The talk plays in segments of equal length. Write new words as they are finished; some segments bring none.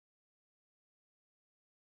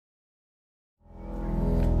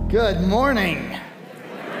Good morning.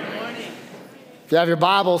 Good morning. If you have your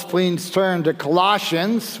Bibles, please turn to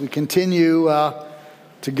Colossians. We continue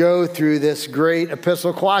to go through this great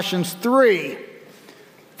epistle, Colossians 3,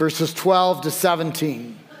 verses 12 to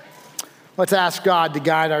 17. Let's ask God to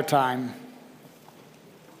guide our time.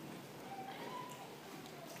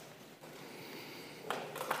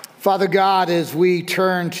 Father God, as we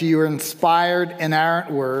turn to your inspired,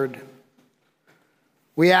 inerrant word,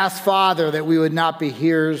 we ask, Father, that we would not be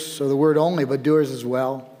hearers of the word only, but doers as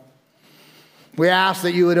well. We ask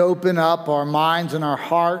that you would open up our minds and our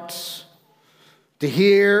hearts to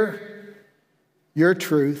hear your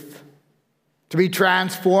truth, to be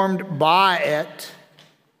transformed by it.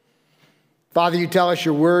 Father, you tell us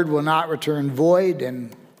your word will not return void,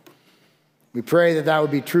 and we pray that that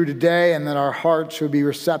would be true today and that our hearts would be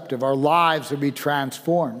receptive, our lives would be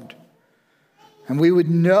transformed, and we would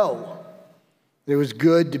know that it was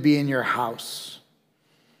good to be in your house.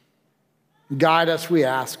 Guide us, we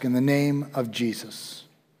ask, in the name of Jesus.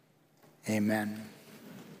 Amen.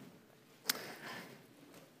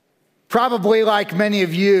 Probably like many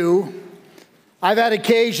of you, I've had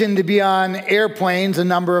occasion to be on airplanes a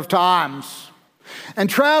number of times. And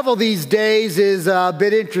travel these days is a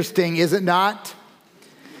bit interesting, is it not?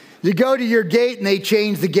 You go to your gate and they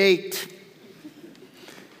change the gate.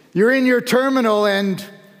 You're in your terminal and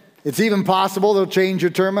it's even possible they'll change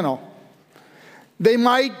your terminal. They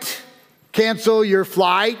might cancel your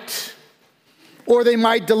flight or they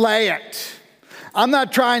might delay it. I'm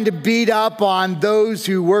not trying to beat up on those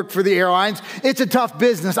who work for the airlines. It's a tough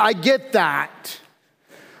business. I get that.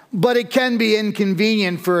 But it can be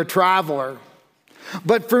inconvenient for a traveler.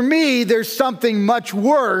 But for me, there's something much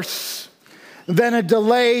worse than a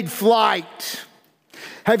delayed flight.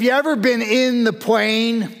 Have you ever been in the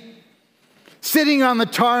plane, sitting on the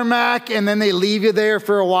tarmac, and then they leave you there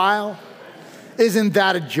for a while? Isn't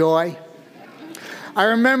that a joy? I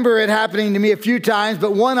remember it happening to me a few times,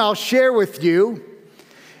 but one I'll share with you.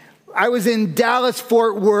 I was in Dallas,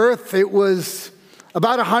 Fort Worth. It was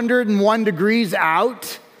about 101 degrees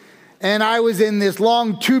out, and I was in this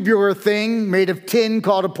long tubular thing made of tin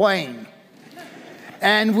called a plane.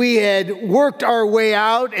 And we had worked our way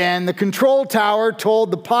out, and the control tower told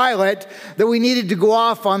the pilot that we needed to go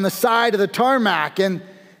off on the side of the tarmac. And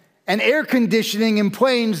air conditioning in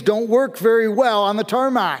planes don't work very well on the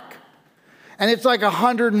tarmac. And it's like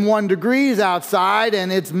 101 degrees outside,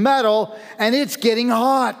 and it's metal, and it's getting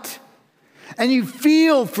hot. And you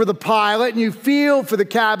feel for the pilot, and you feel for the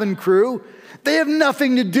cabin crew. They have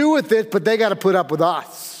nothing to do with it, but they got to put up with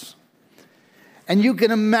us. And you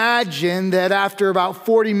can imagine that after about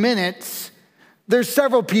 40 minutes, there's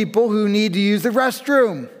several people who need to use the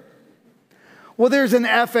restroom. Well, there's an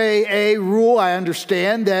FAA rule, I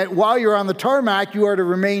understand, that while you're on the tarmac, you are to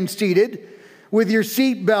remain seated with your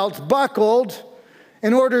seat belts buckled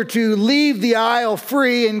in order to leave the aisle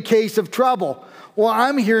free in case of trouble. Well,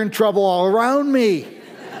 I'm hearing trouble all around me.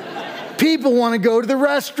 People want to go to the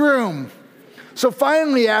restroom. So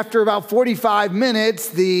finally, after about 45 minutes,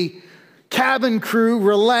 the cabin crew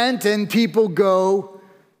relent and people go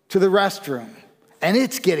to the restroom. And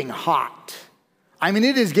it's getting hot. I mean,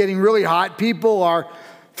 it is getting really hot. People are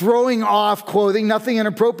throwing off clothing, nothing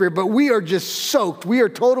inappropriate, but we are just soaked. We are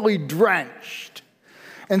totally drenched.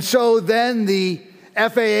 And so then the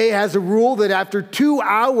FAA has a rule that after 2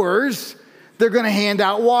 hours, they're going to hand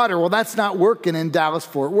out water. Well, that's not working in Dallas,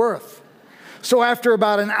 Fort Worth. So after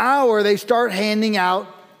about an hour, they start handing out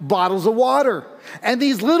bottles of water. And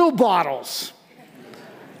these little bottles,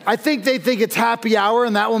 I think they think it's happy hour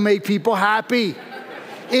and that will make people happy.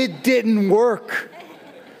 It didn't work.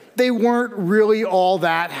 They weren't really all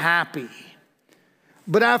that happy.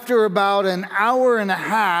 But after about an hour and a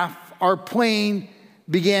half, our plane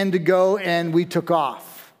began to go and we took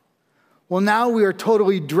off. Well, now we are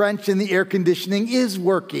totally drenched and the air conditioning is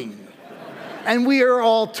working. And we are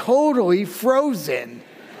all totally frozen.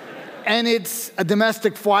 And it's a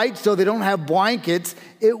domestic flight, so they don't have blankets.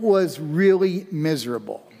 It was really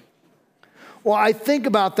miserable. Well, I think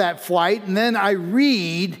about that flight, and then I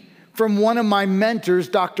read from one of my mentors,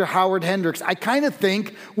 Dr. Howard Hendricks. I kind of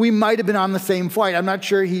think we might have been on the same flight. I'm not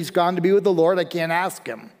sure he's gone to be with the Lord. I can't ask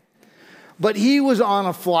him. But he was on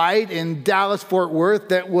a flight in Dallas, Fort Worth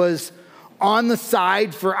that was on the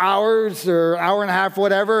side for hours or hour and a half,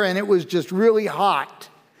 whatever, and it was just really hot.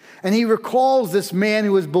 And he recalls this man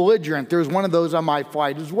who was belligerent. There was one of those on my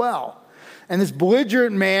flight as well. And this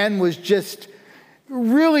belligerent man was just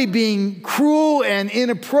really being cruel and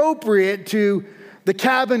inappropriate to the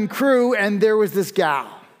cabin crew. And there was this gal.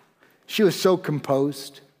 She was so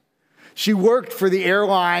composed. She worked for the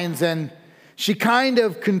airlines and She kind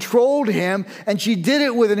of controlled him, and she did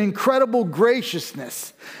it with an incredible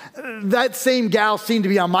graciousness. That same gal seemed to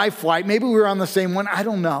be on my flight. Maybe we were on the same one. I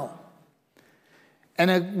don't know.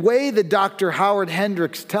 And a way that Dr. Howard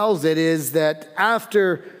Hendricks tells it is that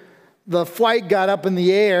after the flight got up in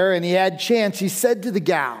the air and he had chance, he said to the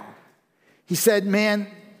gal, he said, "Man,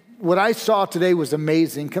 what I saw today was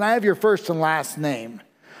amazing. Can I have your first and last name?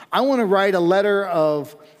 I want to write a letter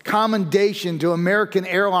of commendation to American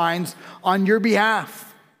Airlines on your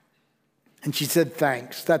behalf." And she said,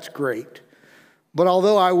 "Thanks, that's great. But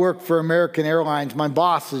although I work for American Airlines, my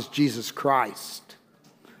boss is Jesus Christ."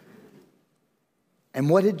 And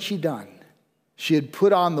what had she done? She had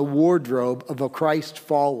put on the wardrobe of a Christ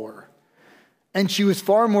follower. And she was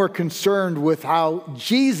far more concerned with how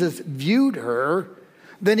Jesus viewed her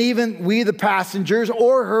than even we, the passengers,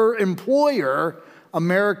 or her employer,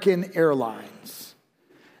 American Airlines.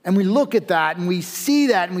 And we look at that and we see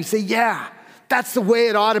that and we say, yeah, that's the way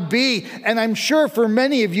it ought to be. And I'm sure for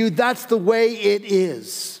many of you, that's the way it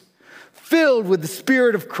is. Filled with the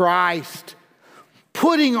Spirit of Christ,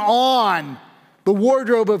 putting on the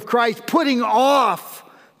wardrobe of Christ, putting off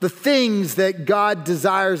the things that God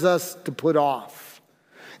desires us to put off.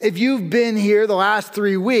 If you've been here the last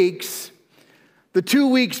 3 weeks, the 2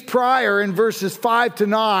 weeks prior in verses 5 to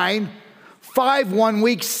 9, 5 1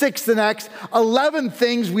 week, 6 the next, 11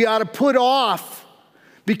 things we ought to put off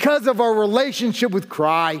because of our relationship with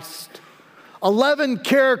Christ. 11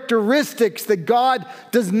 characteristics that God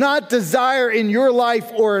does not desire in your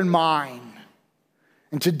life or in mine.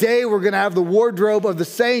 And today we're going to have the wardrobe of the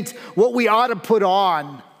saints, what we ought to put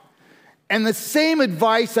on. And the same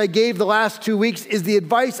advice I gave the last 2 weeks is the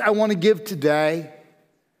advice I want to give today.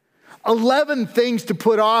 11 things to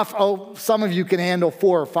put off. Oh, some of you can handle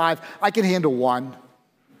 4 or 5. I can handle 1.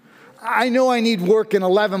 I know I need work in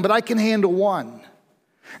 11, but I can handle 1.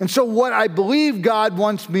 And so what I believe God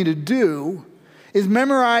wants me to do is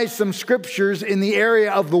memorize some scriptures in the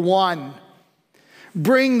area of the 1.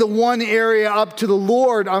 Bring the 1 area up to the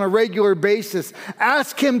Lord on a regular basis.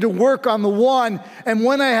 Ask him to work on the 1. And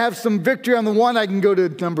when I have some victory on the 1, I can go to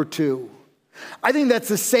number 2. I think that's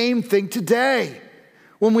the same thing today.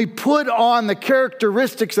 When we put on the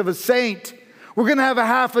characteristics of a saint, we're going to have a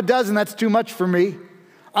half a dozen. That's too much for me.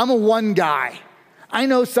 I'm a 1 guy. I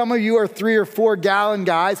know some of you are 3 or 4 gallon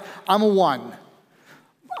guys. I'm a 1.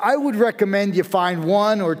 I would recommend you find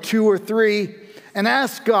 1 or 2 or 3 and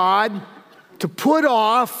ask God to put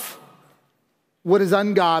off what is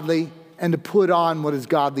ungodly and to put on what is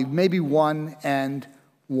godly. Maybe 1 and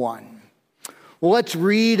 1. Well, let's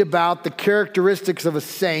read about the characteristics of a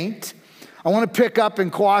saint. I want to pick up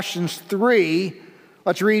in Colossians 3.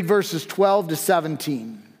 Let's read verses 12 to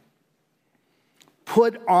 17.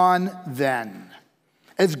 Put on then,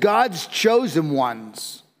 as God's chosen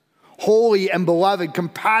ones, holy and beloved,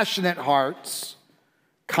 compassionate hearts,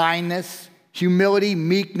 kindness, humility,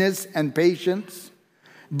 meekness, and patience,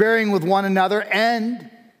 bearing with one another, and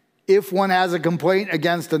if one has a complaint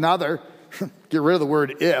against another, get rid of the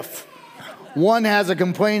word if, one has a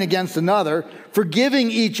complaint against another, forgiving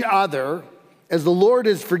each other, as the Lord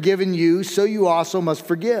has forgiven you, so you also must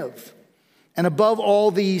forgive. And above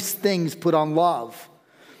all these things, put on love,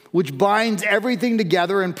 which binds everything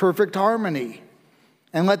together in perfect harmony.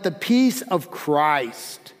 And let the peace of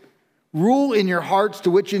Christ rule in your hearts,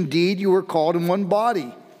 to which indeed you were called in one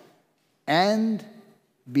body. And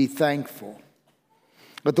be thankful.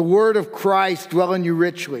 Let the word of Christ dwell in you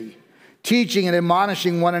richly, teaching and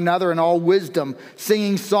admonishing one another in all wisdom,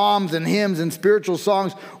 singing psalms and hymns and spiritual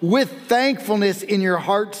songs with thankfulness in your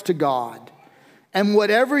hearts to God. And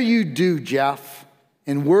whatever you do, Jeff,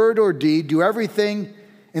 in word or deed, do everything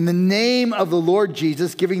in the name of the Lord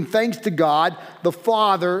Jesus, giving thanks to God the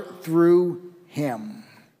Father through him.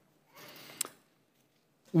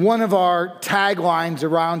 One of our taglines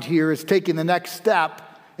around here is taking the next step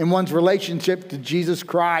in one's relationship to Jesus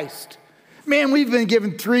Christ. Man, we've been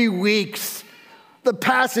given 3 weeks. The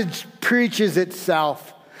passage preaches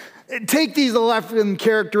itself. Take these 11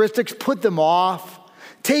 characteristics, put them off.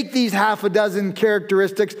 Take these half a dozen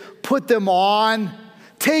characteristics, put them on.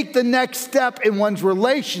 Take the next step in one's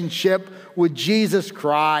relationship with Jesus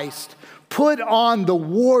Christ. Put on the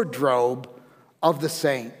wardrobe of the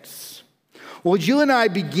saints. Well, as you and I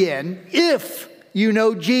begin, if you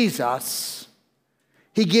know Jesus,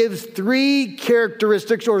 he gives 3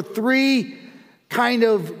 characteristics or 3 kind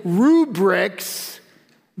of rubrics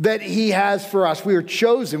that he has for us. We are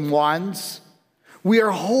chosen ones, we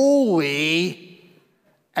are holy,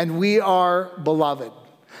 and we are beloved.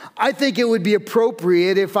 I think it would be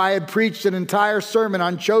appropriate if I had preached an entire sermon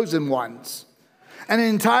on chosen ones. and an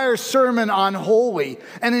entire sermon on holy,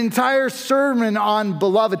 and an entire sermon on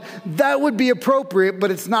beloved. That would be appropriate, but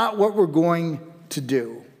it's not what we're going to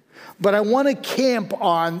do. But I want to camp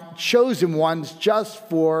on chosen ones just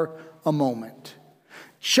for a moment.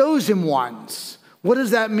 Chosen ones. What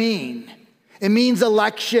does that mean? It means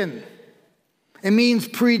election. It means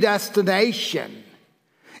predestination.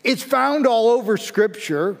 It's found all over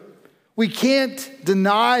Scripture. We can't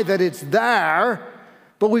deny that it's there,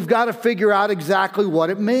 but we've got to figure out exactly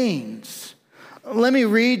what it means. Let me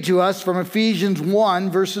read to us from Ephesians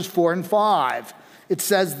 1, verses 4 and 5. It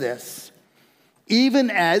says this: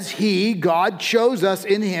 even as He, God, chose us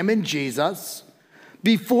in Him, in Jesus,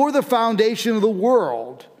 before the foundation of the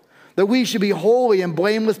world, that we should be holy and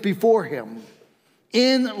blameless before Him.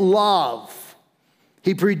 In love,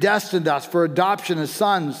 He predestined us for adoption as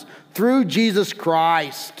sons through Jesus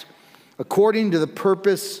Christ, according to the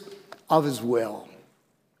purpose of His will.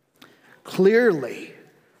 Clearly,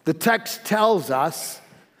 the text tells us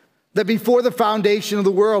that before the foundation of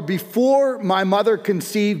the world, before my mother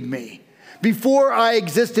conceived me, before I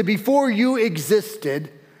existed, before you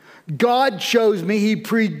existed, God chose me. He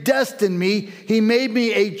predestined me. He made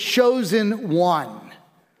me a chosen one.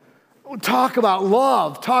 Talk about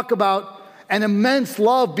love. Talk about an immense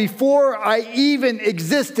love. Before I even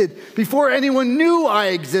existed, before anyone knew I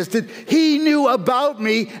existed, He knew about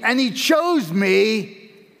me and He chose me.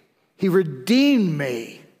 He redeemed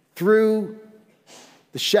me through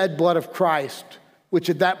the shed blood of Christ, which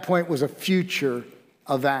at that point was a future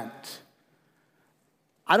event.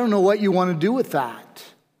 I don't know what you want to do with that,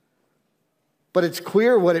 but it's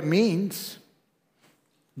clear what it means.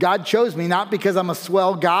 God chose me not because I'm a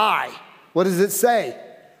swell guy. What does it say?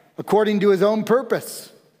 According to His own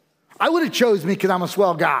purpose. I would have chose me because I'm a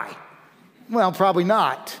swell guy. Well, probably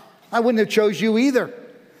not. I wouldn't have chose you either.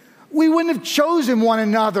 We wouldn't have chosen one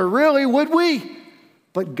another, really, would we?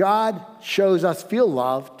 But God chose us, feel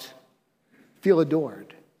loved, feel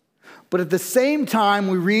adored. But at the same time,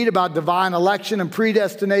 we read about divine election and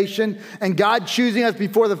predestination and God choosing us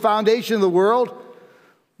before the foundation of the world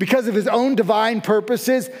because of His own divine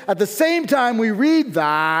purposes. At the same time we read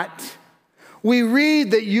that, we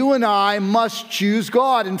read that you and I must choose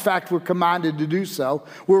God. In fact, we're commanded to do so.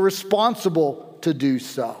 We're responsible to do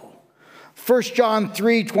so. 1 John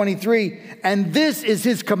 3:23, and this is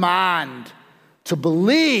His command, to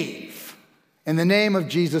believe in the name of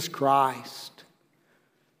Jesus Christ.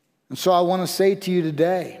 And so I want to say to you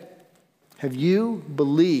today, have you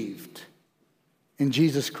believed in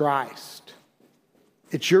Jesus Christ?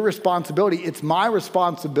 It's your responsibility. It's my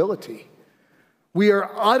responsibility. We are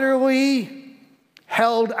utterly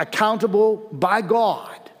held accountable by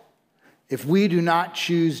God if we do not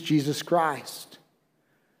choose Jesus Christ.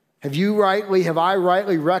 Have I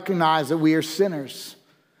rightly recognized that we are sinners?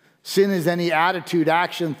 Sin is any attitude,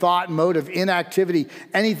 action, thought, motive, inactivity,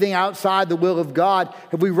 anything outside the will of God.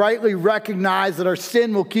 Have we rightly recognized that our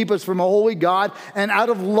sin will keep us from a holy God? And out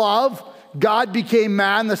of love, God became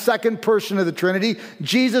man, the second person of the Trinity.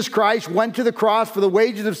 Jesus Christ went to the cross, for the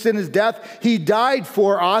wages of sin is death. He died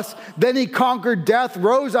for us. Then He conquered death,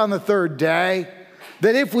 rose on the third day.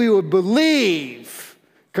 That if we would believe,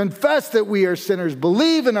 confess that we are sinners,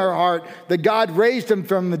 believe in our heart that God raised Him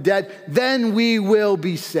from the dead, then we will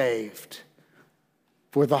be saved.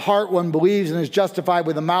 For with the heart one believes and is justified,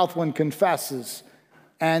 with the mouth one confesses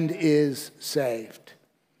and is saved.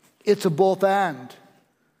 It's a both and.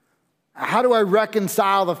 How do I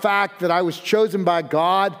reconcile the fact that I was chosen by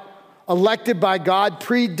God, elected by God,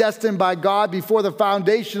 predestined by God before the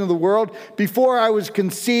foundation of the world, before I was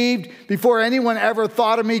conceived, before anyone ever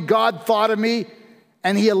thought of me, God thought of me,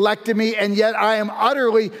 and He elected me, and yet I am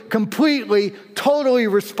utterly, completely, totally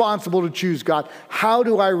responsible to choose God. How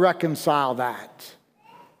do I reconcile that?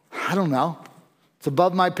 I don't know. It's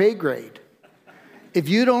above my pay grade. If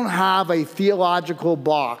you don't have a theological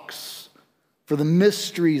box for the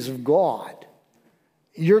mysteries of God,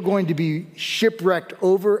 you're going to be shipwrecked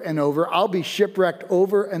over and over. I'll be shipwrecked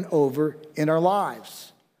over and over in our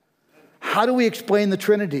lives. How do we explain the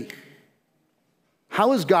Trinity?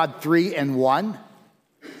 How is God 3 and 1?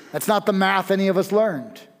 That's not the math any of us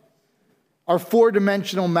learned. Our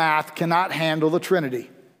four-dimensional math cannot handle the Trinity.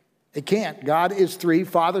 It can't. God is 3,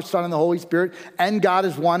 Father, Son, and the Holy Spirit, and God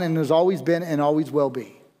is 1 and has always been and always will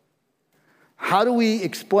be. How do we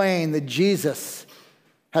explain that Jesus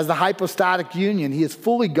has the hypostatic union? He is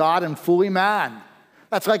fully God and fully man.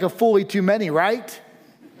 That's like a fully too many, right?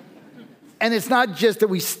 And it's not just that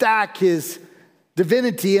we stack His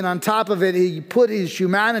divinity and on top of it He put His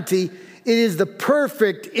humanity. It is the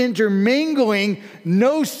perfect intermingling,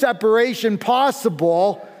 no separation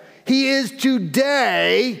possible. He is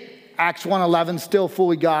today Acts 1:11, still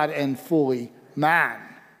fully God and fully man.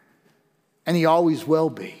 And he always will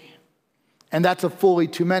be. And that's a fully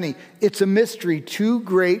too many. It's a mystery too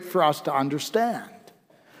great for us to understand.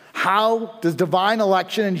 How does divine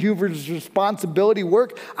election and Hoover's responsibility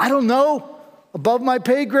work? I don't know. Above my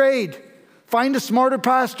pay grade. Find a smarter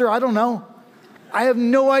pastor. I don't know. I have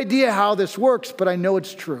no idea how this works, but I know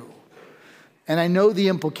it's true. And I know the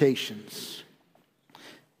implications.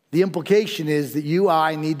 The implication is that you,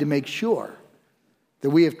 I need to make sure that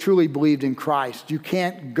we have truly believed in Christ. You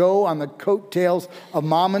can't go on the coattails of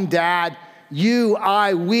mom and dad. You,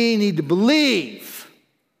 I, we need to believe,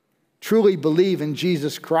 truly believe in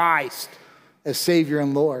Jesus Christ as Savior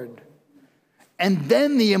and Lord. And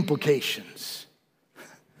then the implications.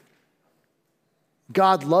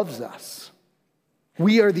 God loves us.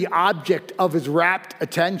 We are the object of his rapt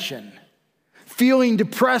attention. Feeling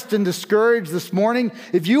depressed and discouraged this morning,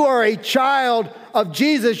 if you are a child of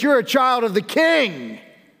Jesus, you're a child of the King.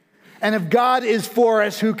 And if God is for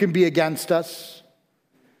us, who can be against us?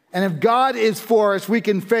 And if God is for us, we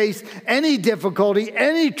can face any difficulty,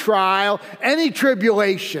 any trial, any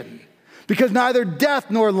tribulation. Because neither death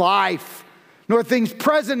nor life, nor things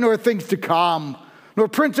present nor things to come, nor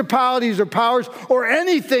principalities or powers, or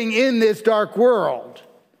anything in this dark world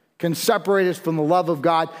can separate us from the love of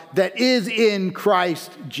God that is in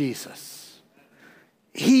Christ Jesus.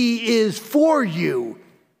 He is for you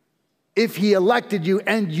if he elected you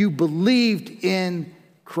and you believed in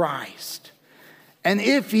Christ. And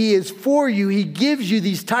if he is for you, he gives you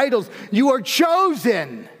these titles. You are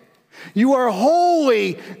chosen. You are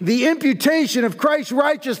holy. The imputation of Christ's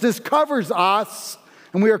righteousness covers us,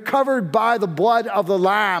 and we are covered by the blood of the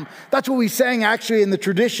Lamb. That's what we sang actually in the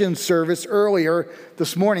tradition service earlier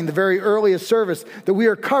this morning, the very earliest service, that we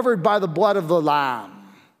are covered by the blood of the Lamb.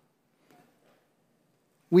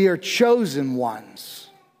 We are chosen ones.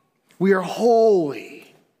 We are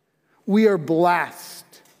holy. We are blessed.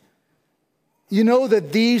 You know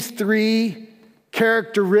that these three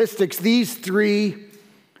characteristics, these three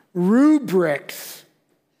rubrics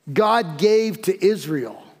God gave to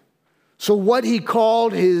Israel. So what he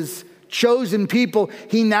called his chosen people,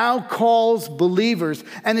 he now calls believers.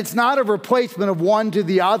 And it's not a replacement of one to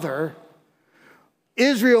the other.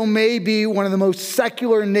 Israel may be one of the most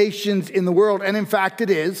secular nations in the world, and in fact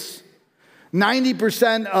it is.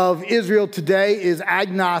 90% of Israel today is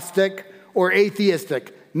agnostic or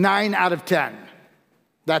atheistic. 9 out of 10.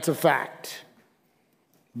 That's a fact.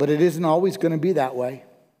 But it isn't always going to be that way.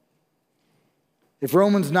 If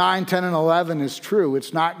Romans 9, 10, and 11 is true,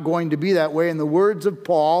 it's not going to be that way. In the words of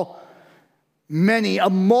Paul, a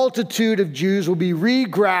multitude of Jews will be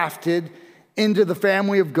regrafted into the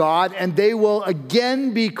family of God, and they will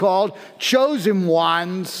again be called chosen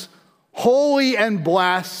ones, holy and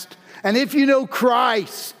blessed. And if you know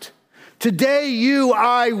Christ, today you,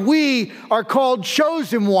 I, we are called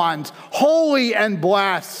chosen ones, holy and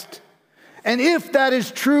blessed. And if that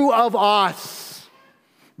is true of us,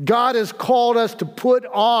 God has called us to put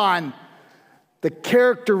on the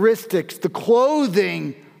characteristics, the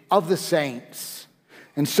clothing of the saints.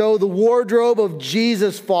 And so the wardrobe of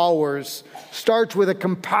Jesus' followers starts with a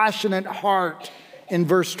compassionate heart in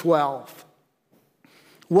verse 12.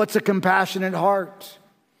 What's a compassionate heart?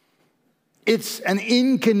 It's an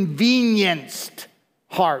inconvenienced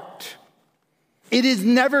heart. It is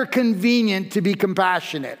never convenient to be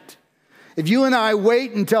compassionate. If you and I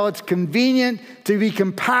wait until it's convenient to be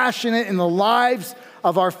compassionate in the lives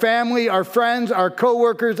of our family, our friends, our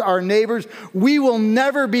coworkers, our neighbors, we will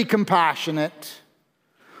never be compassionate.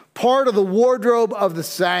 Part of the wardrobe of the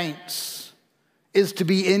saints is to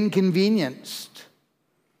be inconvenienced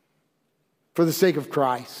for the sake of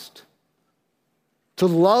Christ. To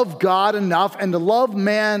love God enough and to love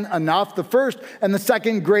man enough, the first and the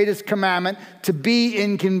second greatest commandment, to be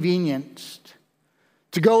inconvenienced.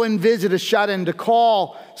 To go and visit a shut-in, to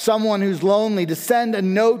call someone who's lonely, to send a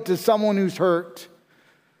note to someone who's hurt.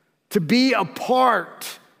 To be a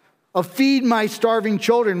part of Feed My Starving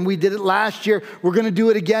Children. We did it last year. We're going to do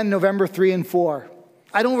it again November 3 and 4.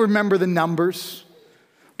 I don't remember the numbers,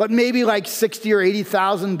 but maybe like $60,000 or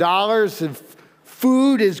 $80,000 of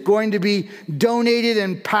food is going to be donated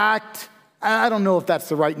and packed. I don't know if that's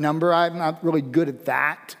the right number. I'm not really good at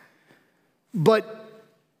that. But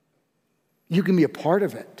you can be a part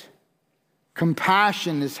of it.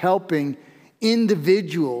 Compassion is helping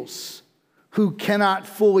individuals who cannot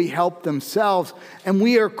fully help themselves. And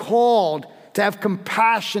we are called to have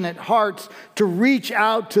compassionate hearts, to reach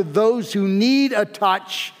out to those who need a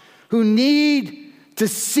touch, who need to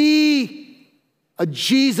see a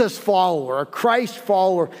Jesus follower, a Christ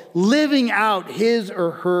follower, living out his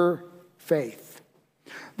or her faith.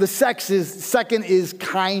 The second is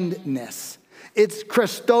kindness. It's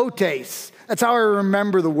Christotes. That's how I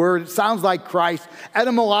remember the word. It sounds like Christ.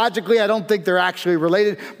 Etymologically, I don't think they're actually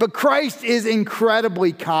related, but Christ is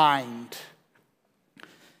incredibly kind.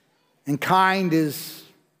 And kind is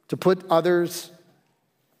to put others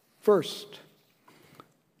first.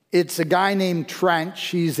 It's a guy named Trench.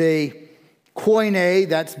 He's a koine,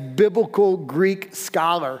 that's biblical Greek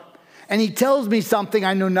scholar. And he tells me something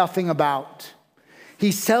I know nothing about.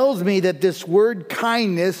 He tells me that this word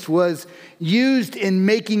kindness was used in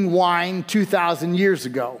making wine 2,000 years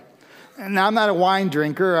ago. And now, I'm not a wine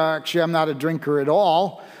drinker. Actually, I'm not a drinker at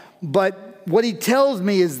all. But what he tells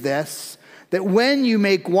me is this, that when you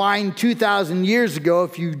make wine 2,000 years ago,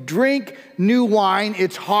 if you drink new wine,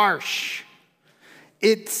 it's harsh.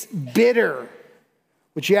 It's bitter.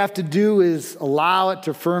 What you have to do is allow it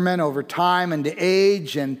to ferment over time and to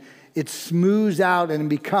age, and it smooths out and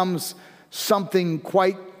becomes something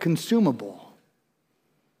quite consumable.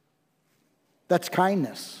 That's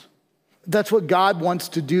kindness. That's what God wants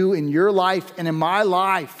to do in your life and in my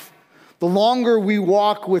life. The longer we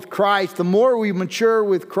walk with Christ, the more we mature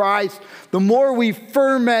with Christ, the more we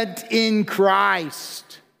ferment in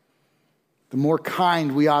Christ, the more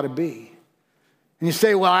kind we ought to be. And you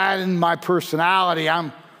say, well, that isn't my personality.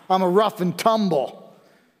 I'm a rough and tumble.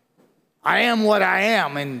 I am what I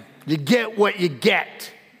am, and you get what you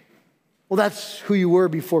get. Well, that's who you were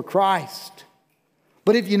before Christ.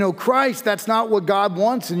 But if you know Christ, that's not what God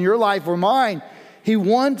wants in your life or mine. He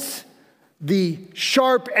wants the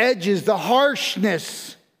sharp edges, the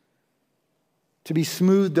harshness to be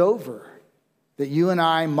smoothed over, that you and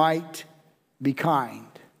I might be kind.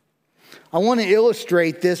 I want to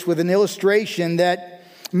illustrate this with an illustration that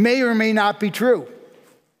may or may not be true.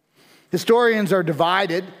 Historians are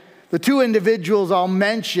divided. The two individuals I'll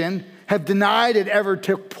mention have denied it ever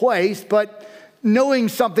took place, but knowing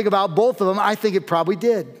something about both of them, I think it probably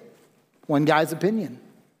did. One guy's opinion.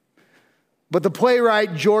 But the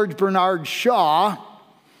playwright George Bernard Shaw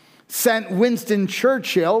sent Winston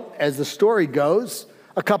Churchill, as the story goes,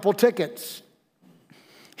 a couple tickets.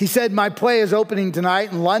 He said, my play is opening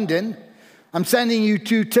tonight in London. I'm sending you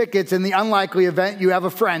 2 tickets. In the unlikely event you have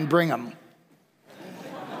a friend, bring them.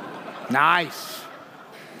 Nice.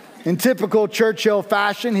 In typical Churchill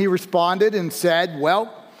fashion, he responded and said,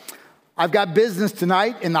 well, I've got business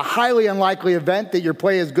tonight. In the highly unlikely event that your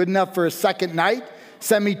play is good enough for a second night,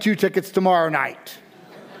 send me 2 tickets tomorrow night.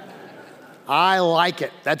 I like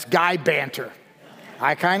it. That's guy banter.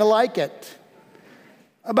 I kind of like it.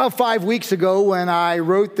 About 5 weeks ago when I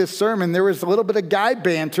wrote this sermon, there was a little bit of guy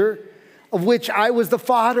banter of which I was the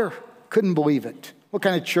fodder. Couldn't believe it. What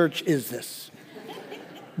kind of church is this?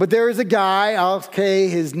 But there is a guy, okay,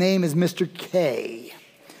 his name is Mr. K.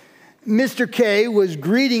 Mr. K was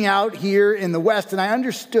greeting out here in the West, and I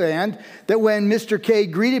understand that when Mr. K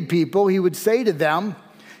greeted people, he would say to them,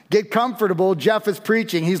 get comfortable, Jeff is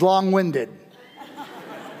preaching, he's long-winded.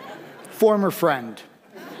 Former friend.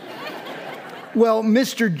 Well,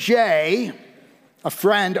 Mr. J, a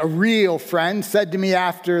friend, a real friend, said to me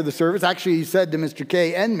after the service, actually he said to Mr.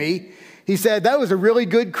 K and me, he said, that was a really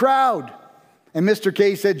good crowd. And Mr.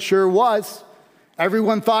 K said, sure was.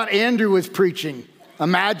 Everyone thought Andrew was preaching.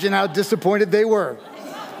 Imagine how disappointed they were.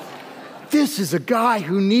 This is a guy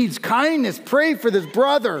who needs kindness. Pray for this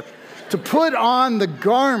brother to put on the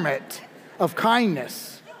garment of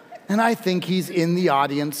kindness. And I think he's in the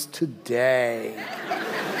audience today.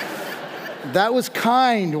 That was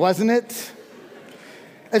kind, wasn't it?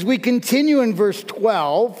 As we continue in verse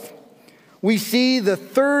 12, we see the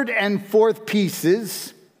third and fourth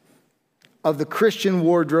pieces of the Christian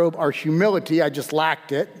wardrobe are humility, I just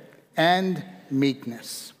lacked it, and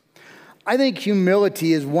meekness. I think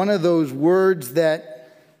humility is one of those words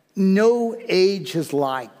that no age has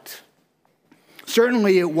liked.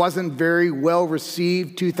 Certainly it wasn't very well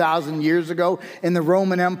received 2,000 years ago in the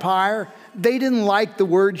Roman Empire. They didn't like the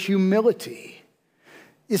word humility.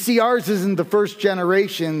 You see, ours isn't the first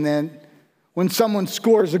generation that when someone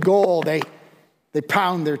scores a goal, they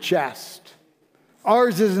pound their chest.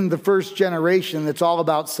 Ours isn't the first generation that's all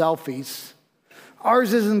about selfies.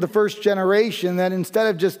 Ours isn't the first generation that instead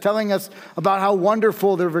of just telling us about how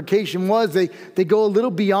wonderful their vacation was, they go a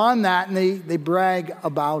little beyond that and they brag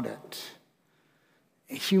about it.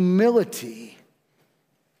 Humility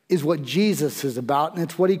is what Jesus is about, and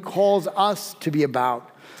it's what he calls us to be about.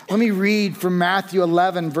 Let me read from Matthew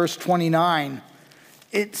 11, verse 29.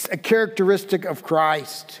 It's a characteristic of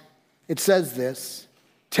Christ. It says this,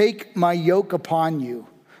 take my yoke upon you.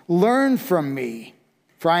 Learn from me,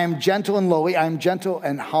 for I am gentle and lowly. I am gentle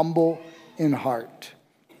and humble in heart.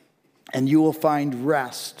 And you will find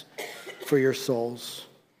rest for your souls.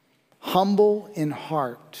 humble in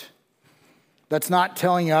heart. That's not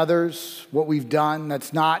telling others what we've done.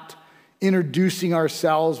 That's not introducing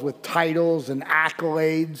ourselves with titles and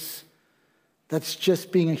accolades. That's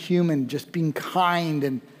just being a human, just being kind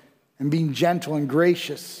and being gentle and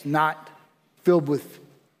gracious, not filled with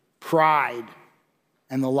pride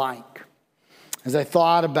and the like. As I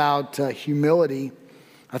thought about humility,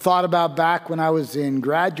 I thought about back when I was in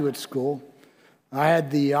graduate school. I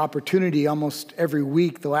had the opportunity almost every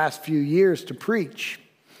week the last few years to preach.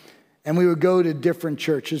 And we would go to different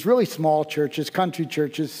churches, really small churches, country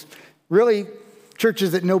churches, really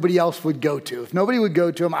churches that nobody else would go to. If nobody would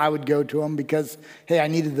go to them, I would go to them because, hey, I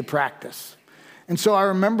needed the practice. And so I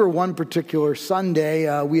remember one particular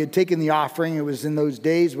Sunday, we had taken the offering. It was in those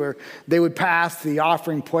days where they would pass the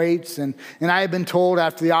offering plates. And I had been told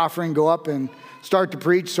after the offering, go up and start to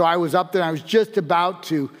preach. So I was up there, and I was just about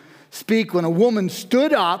to speak when a woman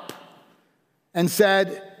stood up and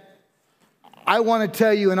said, I want to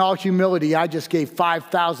tell you in all humility, I just gave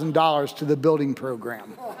 $5,000 to the building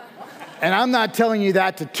program. And I'm not telling you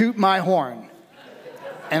that to toot my horn.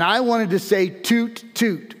 And I wanted to say toot,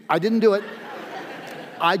 toot. I didn't do it.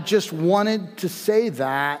 I just wanted to say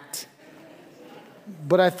that.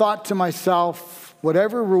 But I thought to myself,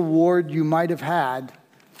 whatever reward you might have had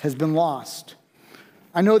has been lost.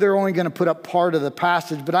 I know they're only going to put up part of the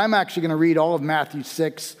passage, but I'm actually going to read all of Matthew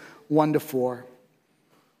 6, 1-4.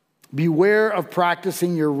 Beware of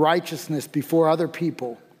practicing your righteousness before other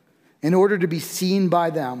people in order to be seen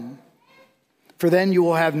by them. For then you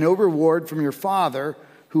will have no reward from your Father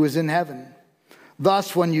who is in heaven.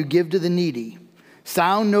 Thus, when you give to the needy,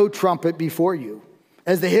 sound no trumpet before you,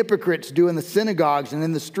 as the hypocrites do in the synagogues and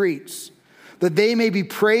in the streets, that they may be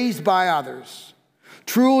praised by others.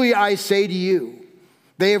 Truly I say to you,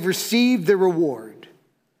 they have received their reward.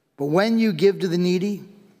 But when you give to the needy,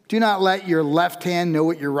 do not let your left hand know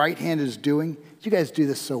what your right hand is doing. You guys do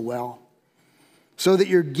this so well. So that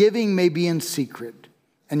your giving may be in secret,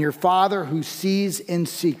 and your Father who sees in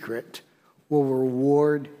secret will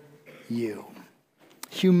reward you.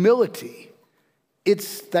 Humility.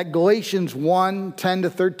 It's that Galatians 1,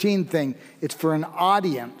 10-13 thing. It's for an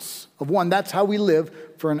audience of one. That's how we live,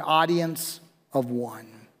 for an audience of one.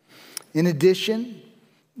 In addition,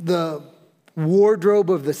 the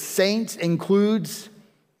wardrobe of the saints includes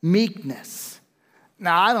meekness.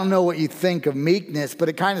 Now, I don't know what you think of meekness, but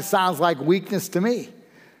it kind of sounds like weakness to me.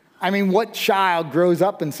 I mean, what child grows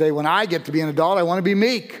up and say, when I get to be an adult, I want to be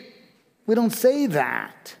meek? We don't say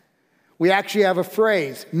that. We actually have a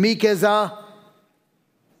phrase, meek as a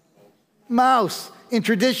mouse. In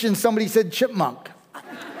tradition, somebody said chipmunk.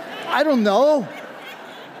 I don't know.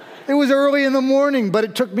 It was early in the morning, but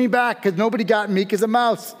it took me back because nobody got meek as a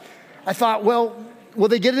mouse. I thought, well, will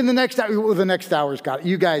they get it in the next hour? Well, the next hour's got it.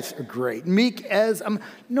 You guys are great. Meek as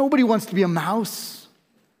nobody wants to be a mouse.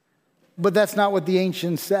 But that's not what the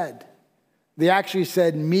ancients said. They actually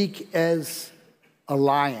said meek as a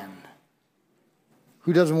lion.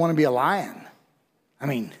 Who doesn't want to be a lion? I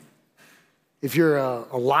mean, if you're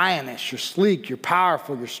a lioness, you're sleek, you're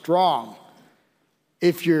powerful, you're strong.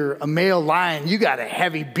 If you're a male lion, you got a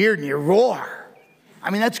heavy beard and you roar. I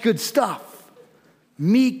mean, that's good stuff.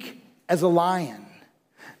 Meek as a lion.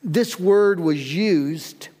 This word was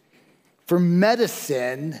used for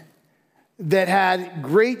medicine that had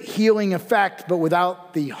great healing effect, but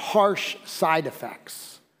without the harsh side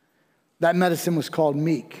effects. That medicine was called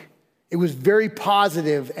meek. It was very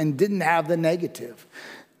positive and didn't have the negative.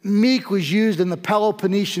 Meek was used in the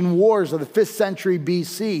Peloponnesian Wars of the 5th century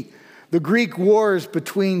BC, the Greek wars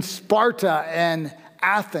between Sparta and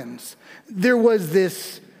Athens. There was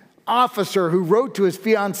this officer who wrote to his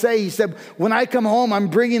fiancée, he said, when I come home, I'm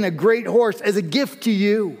bringing a great horse as a gift to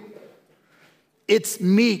you. It's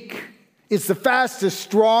meek. It's the fastest,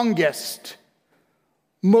 strongest,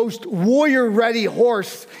 most warrior-ready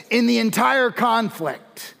horse in the entire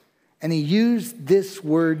conflict. And he used this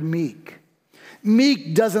word meek.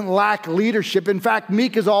 Meek doesn't lack leadership. In fact,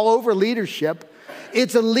 meek is all over leadership.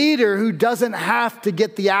 It's a leader who doesn't have to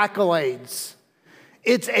get the accolades.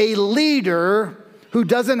 It's a leader who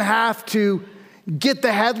doesn't have to get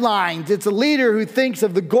the headlines. It's a leader who thinks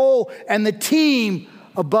of the goal and the team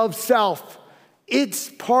above self. It's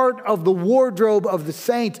part of the wardrobe of the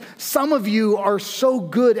saints. Some of you are so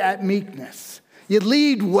good at meekness. You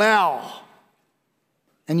lead well,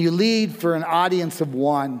 and you lead for an audience of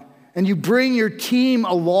one, and you bring your team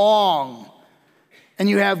along, and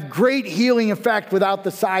you have great healing effect without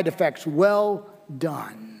the side effects. Well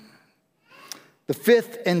done. The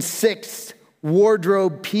 5th and 6th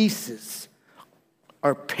wardrobe pieces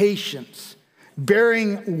are patience,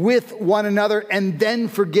 bearing with one another, and then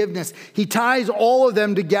forgiveness. He ties all of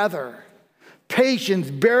them together. Patience,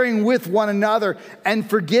 bearing with one another, and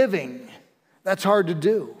forgiving. That's hard to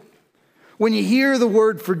do. When you hear the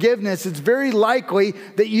word forgiveness, it's very likely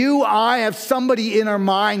that I have somebody in our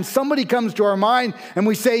mind. Somebody comes to our mind and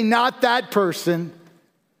we say, not that person.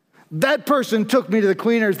 That person took me to the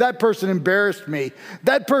cleaners. That person embarrassed me.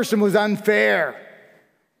 That person was unfair.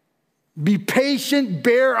 Be patient,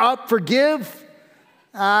 bear up, forgive?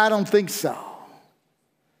 I don't think so.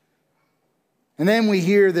 And then we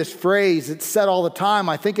hear this phrase, it's said all the time.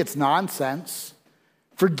 I think it's nonsense.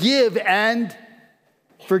 Forgive and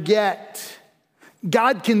forget.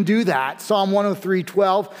 God can do that. Psalm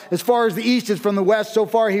 103:12. As far as the east is from the west, so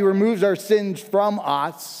far he removes our sins from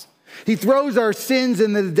us. He throws our sins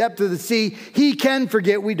into the depth of the sea. He can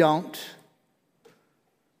forget, we don't.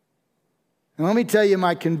 And let me tell you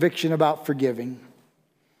my conviction about forgiving.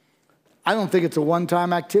 I don't think it's a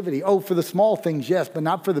one-time activity. Oh, for the small things, yes, but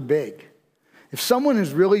not for the big. If someone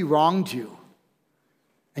has really wronged you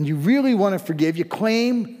and you really want to forgive, you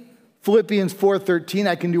claim Philippians 4:13,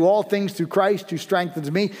 I can do all things through Christ who strengthens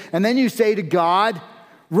me. And then you say to God,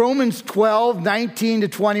 Romans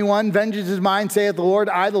 12:19-21, vengeance is mine, saith the Lord.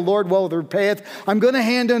 I, the Lord, will repayeth. I'm going to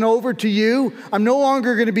hand it over to you. I'm no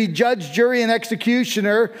longer going to be judge, jury, and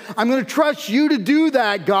executioner. I'm going to trust you to do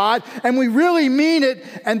that, God. And we really mean it.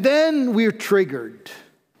 And then we're triggered.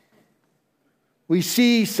 We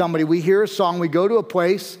see somebody, we hear a song, we go to a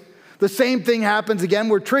place. The same thing happens again.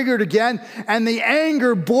 We're triggered again. And the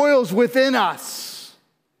anger boils within us.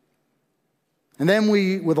 And then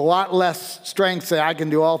we, with a lot less strength, say, I can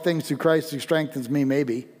do all things through Christ who strengthens me,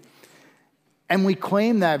 maybe. And we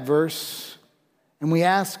claim that verse, and we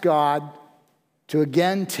ask God to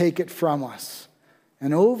again take it from us.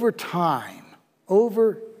 And over time,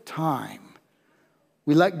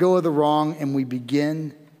 we let go of the wrong and we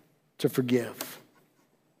begin to forgive.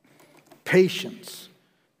 Patience,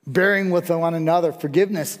 bearing with one another,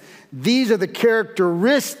 forgiveness. These are the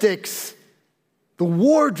characteristics, the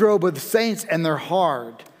wardrobe of the saints, and they're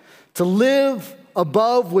hard. To live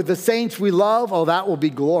above with the saints we love, oh, that will be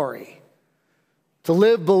glory. To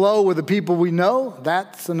live below with the people we know,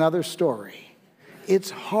 that's another story.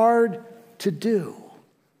 It's hard to do.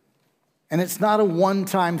 And it's not a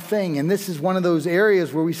one-time thing. And this is one of those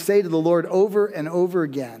areas where we say to the Lord over and over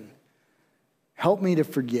again, help me to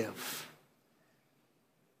forgive.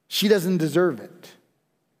 She doesn't deserve it.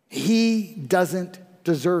 He doesn't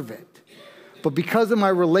deserve it. But because of my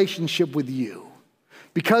relationship with you,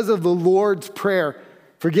 because of the Lord's Prayer,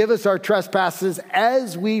 forgive us our trespasses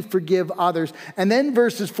as we forgive others. And then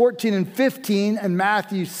verses 14 and 15 in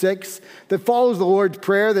Matthew 6 that follows the Lord's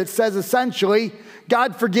Prayer that says essentially,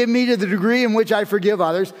 God, forgive me to the degree in which I forgive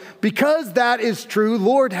others. Because that is true,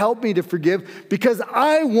 Lord, help me to forgive. Because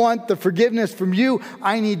I want the forgiveness from you,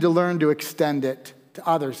 I need to learn to extend it to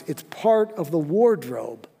others. It's part of the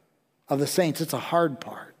wardrobe of the saints. It's a hard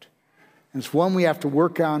part. And it's one we have to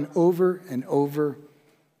work on over and over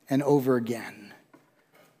and over again.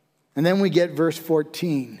 And then we get verse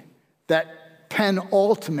 14, that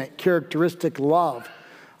penultimate characteristic, love.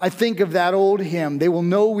 I think of that old hymn, they will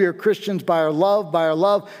know we are Christians by our love, by our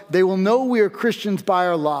love. They will know we are Christians by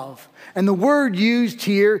our love. And the word used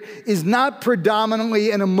here is not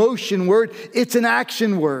predominantly an emotion word, it's an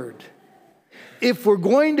action word. If we're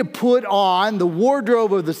going to put on the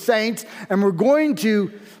wardrobe of the saints and we're going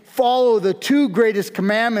to follow the two greatest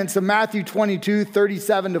commandments of Matthew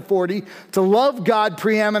 22:37-40, to love God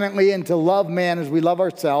preeminently and to love man as we love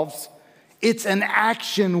ourselves, it's an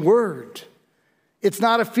action word. It's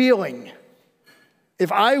not a feeling.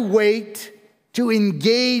 If I wait to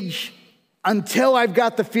engage until I've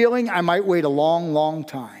got the feeling, I might wait a long, long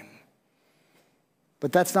time.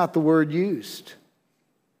 But that's not the word used.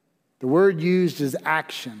 The word used is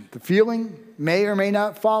action. The feeling may or may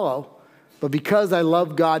not follow, but because I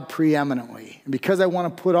love God preeminently, and because I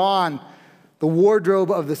want to put on the wardrobe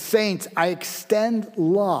of the saints, I extend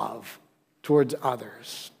love towards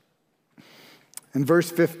others. And verse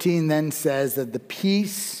 15 then says that the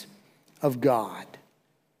peace of God,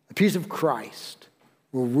 the peace of Christ,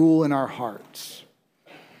 will rule in our hearts.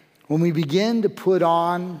 When we begin to put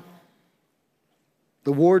on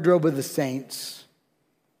the wardrobe of the saints,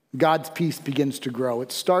 God's peace begins to grow.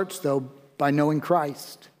 It starts, though, by knowing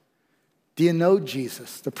Christ. Do you know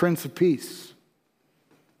Jesus, the Prince of Peace?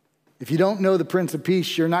 If you don't know the Prince of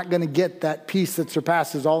Peace, you're not going to get that peace that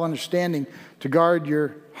surpasses all understanding to guard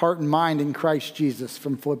your heart and mind in Christ Jesus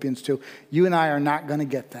from Philippians 2. You and I are not going to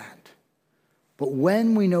get that. But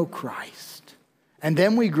when we know Christ, and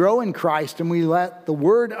then we grow in Christ and we let the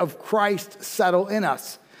word of Christ settle in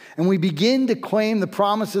us, and we begin to claim the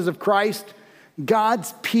promises of Christ,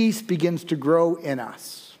 God's peace begins to grow in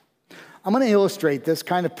us. I'm going to illustrate this,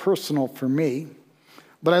 kind of personal for me,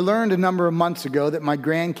 but I learned a number of months ago that my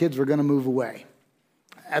grandkids were going to move away.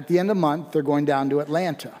 At the end of the month, they're going down to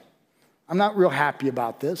Atlanta. I'm not real happy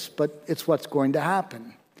about this, but it's what's going to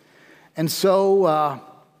happen. And so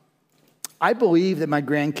I believe that my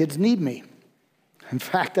grandkids need me. In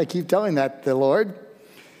fact, I keep telling that to the Lord.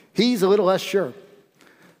 He's a little less sure.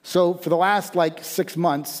 So for the last 6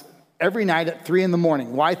 months, every night at 3 in the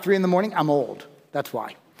morning. Why 3 in the morning? I'm old. That's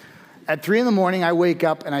why. At 3 in the morning, I wake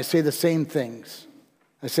up and I say the same things.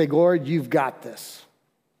 I say, Lord, you've got this.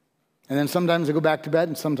 And then sometimes I go back to bed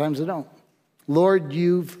and sometimes I don't. Lord,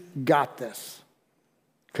 you've got this.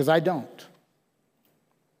 Because I don't.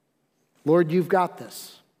 Lord, you've got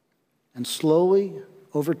this. And slowly,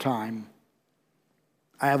 over time,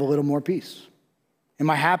 I have a little more peace. Am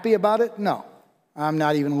I happy about it? No. I'm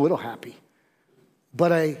not even a little happy.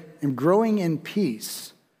 But I am growing in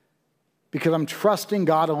peace because I'm trusting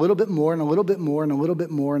God a little bit more and a little bit more and a little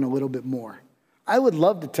bit more and a little bit more. I would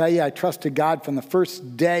love to tell you I trusted God from the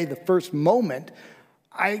first day, the first moment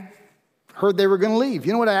I heard they were going to leave.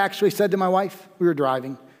 You know what I actually said to my wife? We were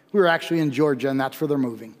driving. We were actually in Georgia, and that's where they're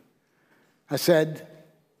moving. I said,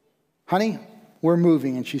 honey, we're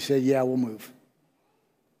moving. And she said, yeah, we'll move.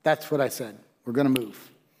 That's what I said. We're going to move.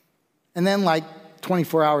 And then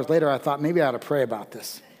 24 hours later, I thought maybe I ought to pray about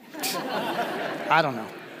this. I don't know.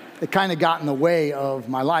 It kind of got in the way of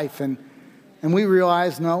my life. And we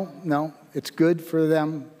realized, no, it's good for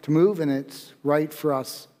them to move and it's right for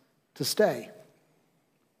us to stay.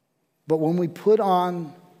 But when we put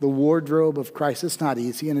on the wardrobe of Christ, it's not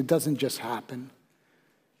easy and it doesn't just happen.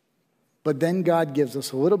 But then God gives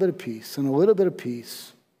us a little bit of peace and a little bit of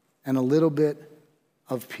peace and a little bit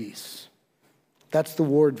of peace. That's the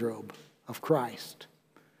wardrobe of Christ.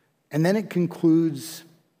 And then it concludes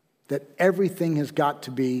that everything has got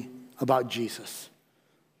to be about Jesus.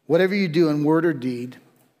 Whatever you do in word or deed,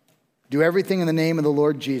 do everything in the name of the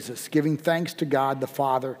Lord Jesus, giving thanks to God the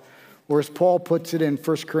Father, or as Paul puts it in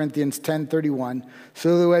 1 Corinthians 10:31,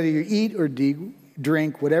 so that whether you eat or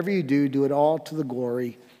drink, whatever you do, do it all to the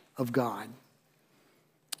glory of God.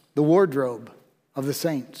 The wardrobe of the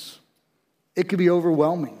saints. It could be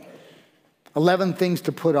overwhelming. 11 things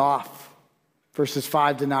to put off, verses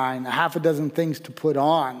 5 to 9. A half a dozen things to put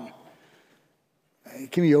on.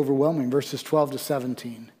 It can be overwhelming, verses 12 to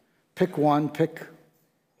 17. Pick one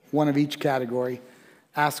of each category.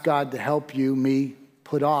 Ask God to help you, me,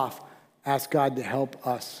 put off. Ask God to help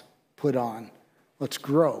us put on. Let's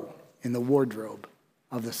grow in the wardrobe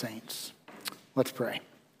of the saints. Let's pray.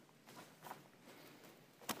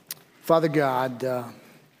 Father God,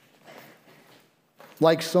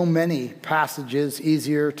 like so many passages,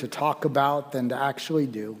 easier to talk about than to actually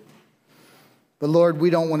do. But Lord, we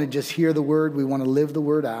don't want to just hear the word. We want to live the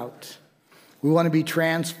word out. We want to be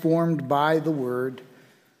transformed by the word.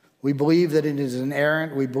 We believe that it is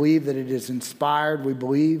inerrant. We believe that it is inspired. We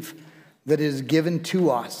believe that it is given to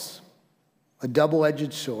us, a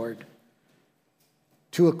double-edged sword,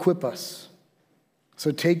 to equip us.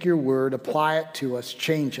 So take your word, apply it to us,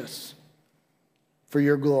 change us for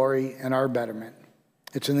your glory and our betterment.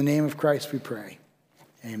 It's in the name of Christ we pray.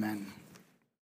 Amen.